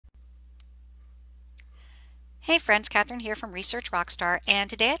Hey friends, Catherine here from Research Rockstar, and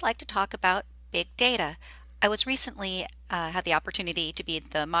today I'd like to talk about big data. I was recently had the opportunity to be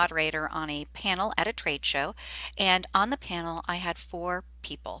the moderator on a panel at a trade show, and on the panel I had four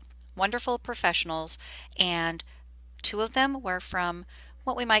people, wonderful professionals, and two of them were from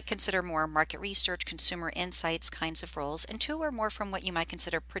what we might consider more market research, consumer insights kinds of roles, and two were more from what you might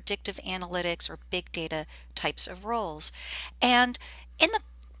consider predictive analytics or big data types of roles. And in the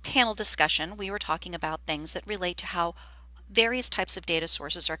panel discussion, we were talking about things that relate to how various types of data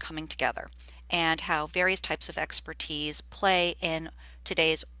sources are coming together and how various types of expertise play in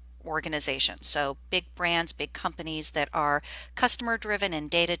today's organizations. So big brands, big companies that are customer driven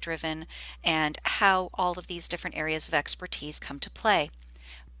and data driven, and how all of these different areas of expertise come to play.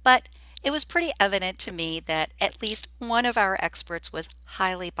 But it was pretty evident to me that at least one of our experts was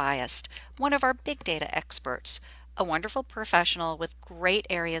highly biased, one of our big data experts, a wonderful professional with great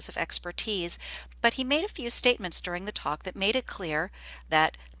areas of expertise, but he made a few statements during the talk that made it clear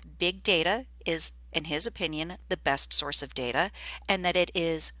that big data is, in his opinion, the best source of data, and that it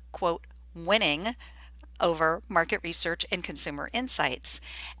is, quote, winning over market research and consumer insights.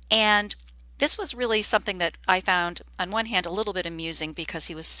 And this was really something that I found, on one hand, a little bit amusing because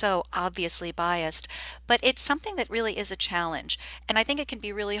he was so obviously biased, but it's something that really is a challenge. And I think it can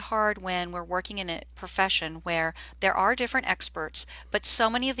be really hard when we're working in a profession where there are different experts, but so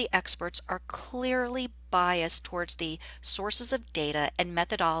many of the experts are clearly biased towards the sources of data and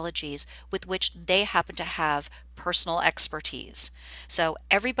methodologies with which they happen to have personal expertise. So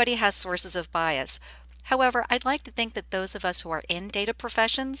everybody has sources of bias. However, I'd like to think that those of us who are in data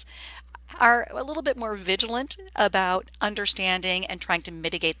professions are a little bit more vigilant about understanding and trying to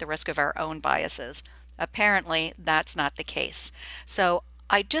mitigate the risk of our own biases. Apparently, that's not the case. So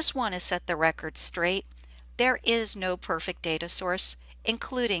I just want to set the record straight. There is no perfect data source,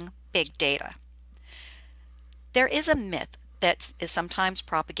 including big data. There is a myth that is sometimes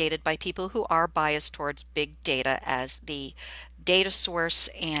propagated by people who are biased towards big data as the data source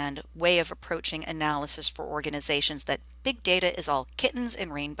and way of approaching analysis for organizations, that big data is all kittens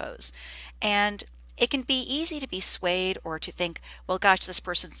and rainbows. And it can be easy to be swayed or to think, well, gosh, this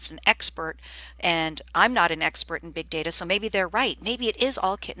person's an expert and I'm not an expert in big data, so maybe they're right. Maybe it is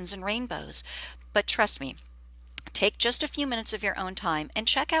all kittens and rainbows. But trust me, take just a few minutes of your own time and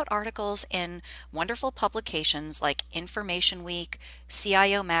check out articles in wonderful publications like Information Week,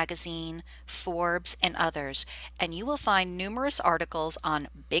 CIO Magazine, Forbes, and others, and you will find numerous articles on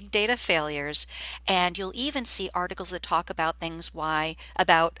big data failures, and you'll even see articles that talk about things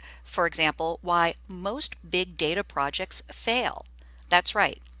for example, why most big data projects fail. That's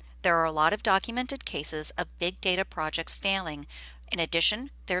right. There are a lot of documented cases of big data projects failing. In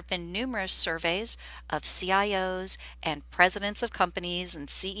addition, there have been numerous surveys of CIOs and presidents of companies and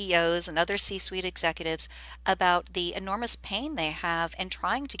CEOs and other C-suite executives about the enormous pain they have in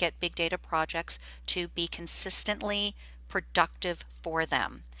trying to get big data projects to be consistently productive for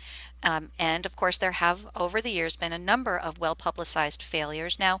them. And of course, there have over the years been a number of well-publicized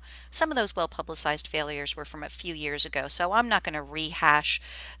failures. Now, some of those well-publicized failures were from a few years ago, so I'm not going to rehash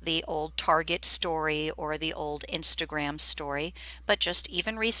the old Target story or the old Instagram story, but just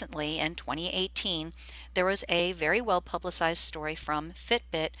even recently in 2018, there was a very well-publicized story from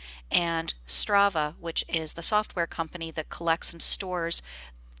Fitbit and Strava, which is the software company that collects and stores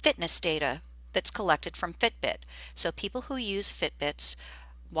fitness data that's collected from Fitbit. So people who use Fitbits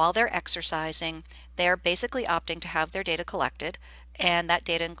while they're exercising, they're basically opting to have their data collected, and that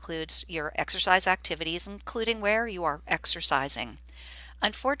data includes your exercise activities, including where you are exercising.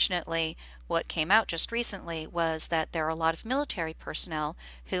 Unfortunately, what came out just recently was that there are a lot of military personnel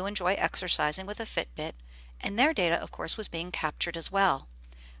who enjoy exercising with a Fitbit, and their data, of course, was being captured as well.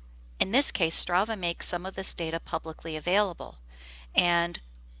 In this case, Strava makes some of this data publicly available, and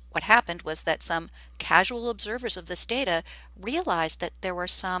what happened was that some casual observers of this data realized that there were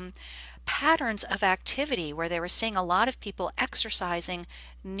some patterns of activity where they were seeing a lot of people exercising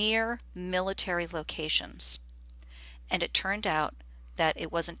near military locations. And it turned out that it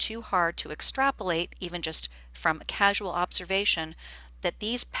wasn't too hard to extrapolate, even just from casual observation, that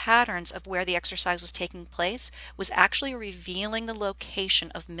these patterns of where the exercise was taking place was actually revealing the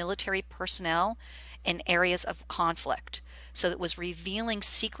location of military personnel in areas of conflict. So it was revealing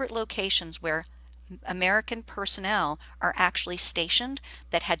secret locations where American personnel are actually stationed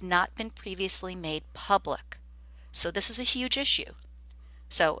that had not been previously made public. So this is a huge issue.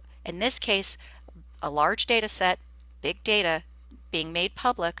 So in this case, a large data set, big data, being made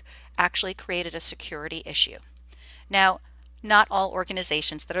public actually created a security issue. Now, not all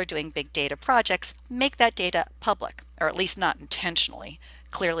organizations that are doing big data projects make that data public, or at least not intentionally.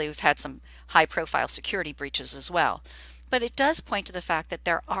 clearly we've had some high profile security breaches as well. But it does point to the fact that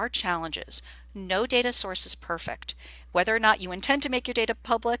there are challenges. No data source is perfect. Whether or not you intend to make your data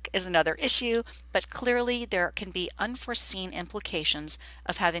public is another issue, but clearly there can be unforeseen implications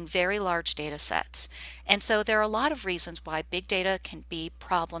of having very large data sets. And so there are a lot of reasons why big data can be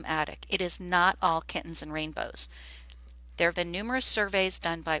problematic. It is not all kittens and rainbows. There have been numerous surveys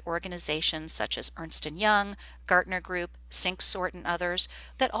done by organizations such as Ernst & Young, Gartner Group, SyncSort, and others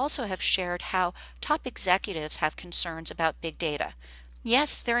that also have shared how top executives have concerns about big data.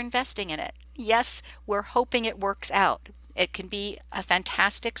 Yes, they're investing in it. Yes, we're hoping it works out. It can be a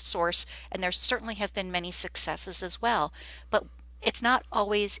fantastic source, and there certainly have been many successes as well. But it's not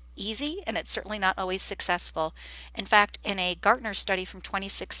always easy, and it's certainly not always successful. In fact, in a Gartner study from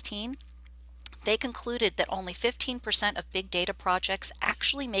 2016, they concluded that only 15% of big data projects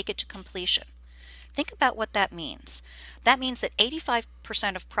actually make it to completion. Think about what that means. That means that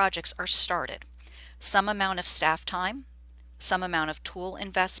 85% of projects are started. Some amount of staff time, some amount of tool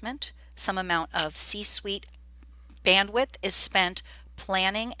investment, some amount of C-suite bandwidth is spent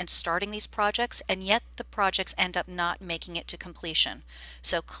planning and starting these projects, and yet the projects end up not making it to completion.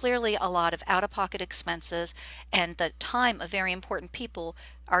 So clearly a lot of out-of-pocket expenses and the time of very important people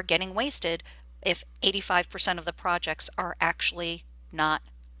are getting wasted if 85% of the projects are actually not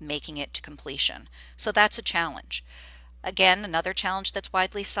making it to completion. So that's a challenge. Again, another challenge that's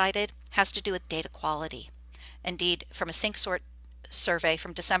widely cited has to do with data quality. Indeed, from a SyncSort survey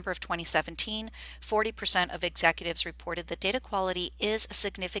from December of 2017, 40% of executives reported that data quality is a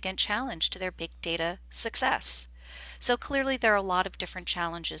significant challenge to their big data success. So clearly there are a lot of different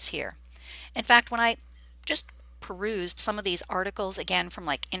challenges here. In fact, when I just perused some of these articles, again from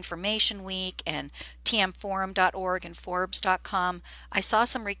like Information Week and tmforum.org and Forbes.com, I saw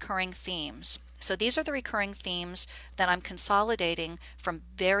some recurring themes. So these are the recurring themes that I'm consolidating from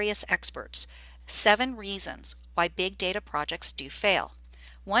various experts. 7 reasons why big data projects do fail.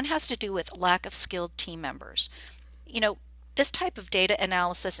 One has to do with lack of skilled team members. This type of data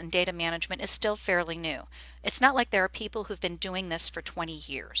analysis and data management is still fairly new. It's not like there are people who've been doing this for 20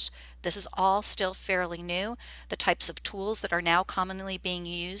 years. This is all still fairly new. The types of tools that are now commonly being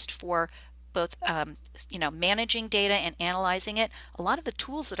used for both managing data and analyzing it, a lot of the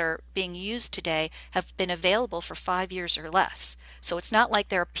tools that are being used today have been available for 5 years or less. So it's not like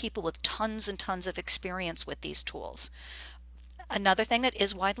there are people with tons and tons of experience with these tools. Another thing that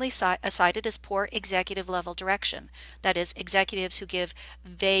is widely cited is poor executive level direction. That is, executives who give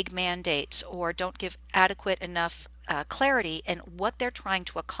vague mandates or don't give adequate enough clarity in what they're trying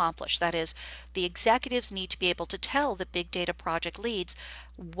to accomplish. That is, the executives need to be able to tell the big data project leads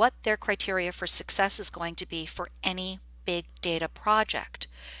what their criteria for success is going to be for any big data project.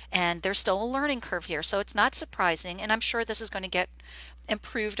 And there's still a learning curve here, so it's not surprising, and I'm sure this is going to get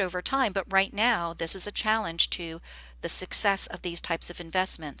improved over time, but right now this is a challenge to the success of these types of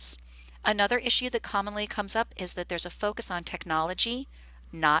investments. Another issue that commonly comes up is that there's a focus on technology,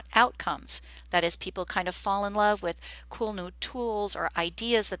 not outcomes. That is, people kind of fall in love with cool new tools or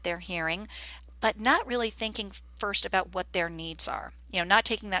ideas that they're hearing, but not really thinking first about what their needs are. Not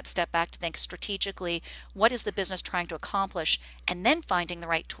taking that step back to think strategically, what is the business trying to accomplish, and then finding the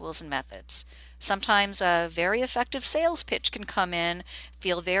right tools and methods. Sometimes a very effective sales pitch can come in,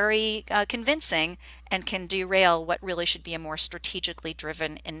 feel very convincing, and can derail what really should be a more strategically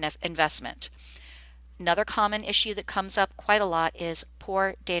driven investment. Another common issue that comes up quite a lot is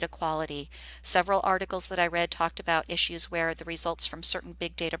poor data quality. Several articles that I read talked about issues where the results from certain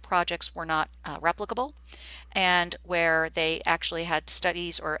big data projects were not replicable, and where they actually had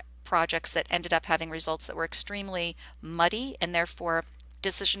studies or projects that ended up having results that were extremely muddy, and therefore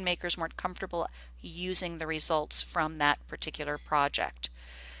decision makers weren't comfortable using the results from that particular project.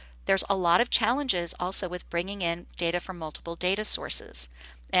 There's a lot of challenges also with bringing in data from multiple data sources.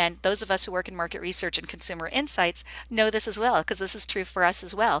 And those of us who work in market research and consumer insights know this as well, because this is true for us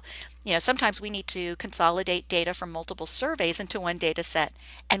as well. Sometimes we need to consolidate data from multiple surveys into one data set,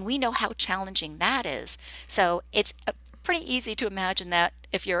 and we know how challenging that is. So it's pretty easy to imagine that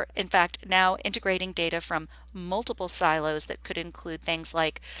if you're in fact now integrating data from multiple silos that could include things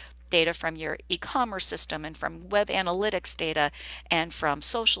like data from your e-commerce system and from web analytics data and from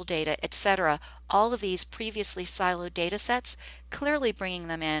social data, etc. All of these previously siloed data sets, clearly bringing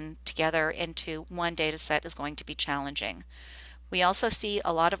them in together into one data set is going to be challenging. We also see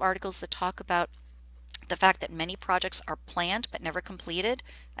a lot of articles that talk about the fact that many projects are planned but never completed.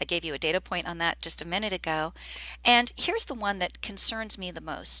 I gave you a data point on that just a minute ago. And here's the one that concerns me the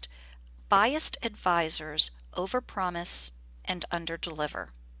most. Biased advisors overpromise and underdeliver.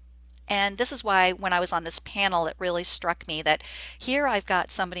 And this is why when I was on this panel, it really struck me that here I've got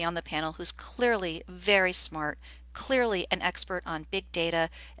somebody on the panel who's clearly very smart, clearly an expert on big data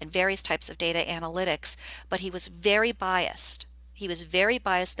and various types of data analytics, but he was very biased. He was very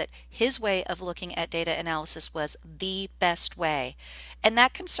biased that his way of looking at data analysis was the best way. And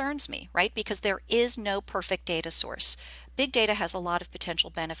that concerns me, right? Because there is no perfect data source. Big data has a lot of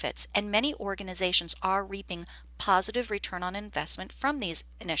potential benefits, and many organizations are reaping positive return on investment from these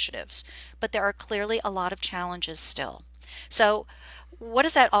initiatives. But there are clearly a lot of challenges still. So what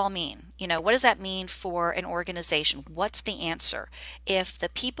does that all mean? What does that mean for an organization? What's the answer? If the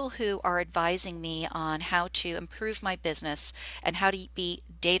people who are advising me on how to improve my business and how to be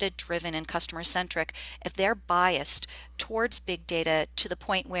data-driven and customer-centric, if they're biased towards big data to the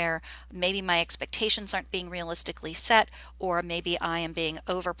point where maybe my expectations aren't being realistically set, or maybe I am being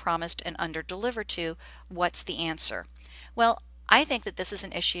overpromised and under-delivered to, what's the answer? Well, I think that this is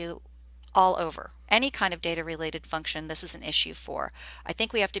an issue all over. Any kind of data related function, this is an issue for. I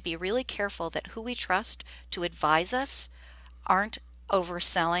think we have to be really careful that who we trust to advise us aren't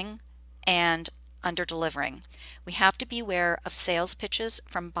overselling and under delivering. We have to be aware of sales pitches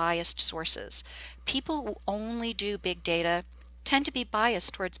from biased sources. People who only do big data tend to be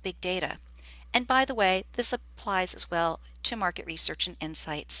biased towards big data. And by the way, this applies as well to market research and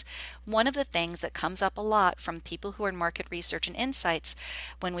insights. One of the things that comes up a lot from people who are in market research and insights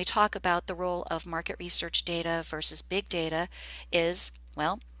when we talk about the role of market research data versus big data is,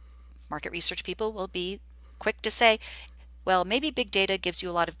 well, market research people will be quick to say, well, maybe big data gives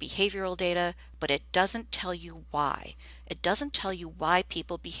you a lot of behavioral data, but it doesn't tell you why. It doesn't tell you why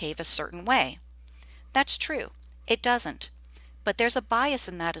people behave a certain way. That's true. It doesn't. But there's a bias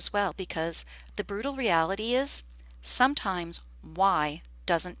in that as well, because the brutal reality is sometimes why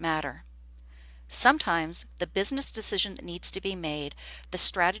doesn't matter. Sometimes the business decision that needs to be made, the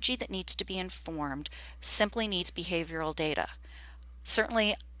strategy that needs to be informed, simply needs behavioral data.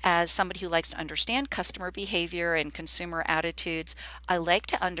 Certainly, as somebody who likes to understand customer behavior and consumer attitudes, I like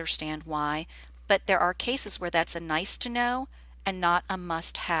to understand why, but there are cases where that's a nice to know and not a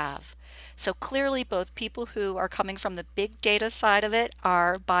must have. So clearly both people who are coming from the big data side of it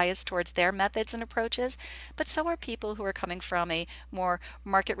are biased towards their methods and approaches, but so are people who are coming from a more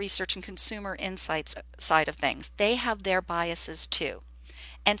market research and consumer insights side of things. They have their biases too.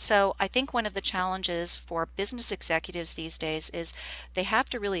 And so I think one of the challenges for business executives these days is they have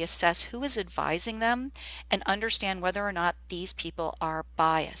to really assess who is advising them and understand whether or not these people are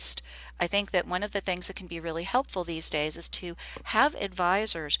biased. I think that one of the things that can be really helpful these days is to have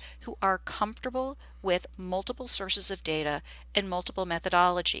advisors who are comfortable with multiple sources of data and multiple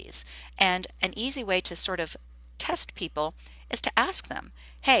methodologies. And an easy way to sort of test people is to ask them,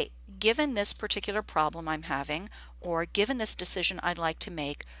 hey, given this particular problem I'm having, or given this decision I'd like to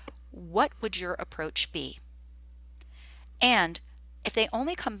make, what would your approach be? And if they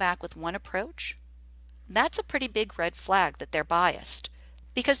only come back with one approach, that's a pretty big red flag that they're biased,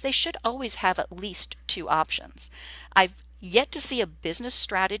 because they should always have at least two options. I've yet to see a business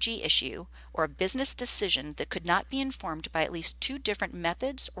strategy issue or a business decision that could not be informed by at least two different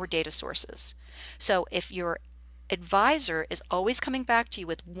methods or data sources. So if your advisor is always coming back to you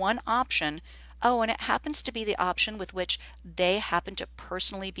with one option, oh, and it happens to be the option with which they happen to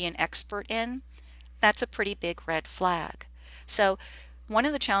personally be an expert in, that's a pretty big red flag. So one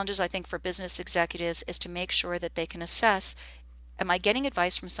of the challenges I think for business executives is to make sure that they can assess, am I getting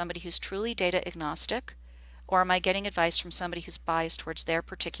advice from somebody who's truly data agnostic, or am I getting advice from somebody who's biased towards their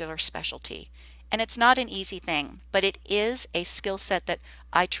particular specialty? And it's not an easy thing, but it is a skill set that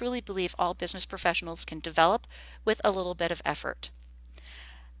I truly believe all business professionals can develop with a little bit of effort.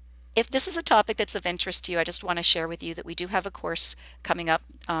 If this is a topic that's of interest to you, I just want to share with you that we do have a course coming up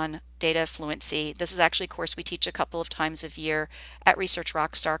on data fluency. This is actually a course we teach a couple of times a year at Research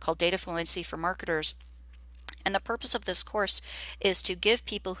Rockstar called Data Fluency for Marketers. And the purpose of this course is to give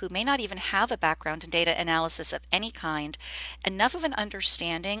people who may not even have a background in data analysis of any kind enough of an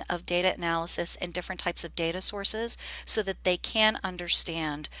understanding of data analysis and different types of data sources so that they can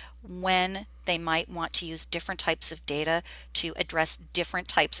understand when they might want to use different types of data to address different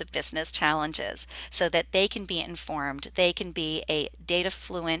types of business challenges, so that they can be informed, they can be a data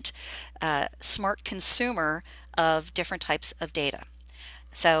fluent, smart consumer of different types of data.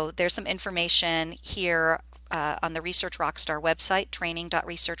 So there's some information here on the Research Rockstar website,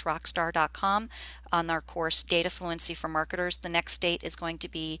 training.researchrockstar.com, on our course Data Fluency for Marketers. The next date is going to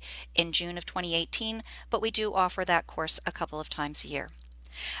be in June of 2018, but we do offer that course a couple of times a year.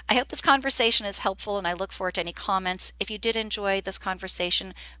 I hope this conversation is helpful, and I look forward to any comments. If you did enjoy this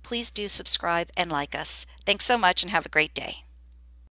conversation, please do subscribe and like us. Thanks so much and have a great day.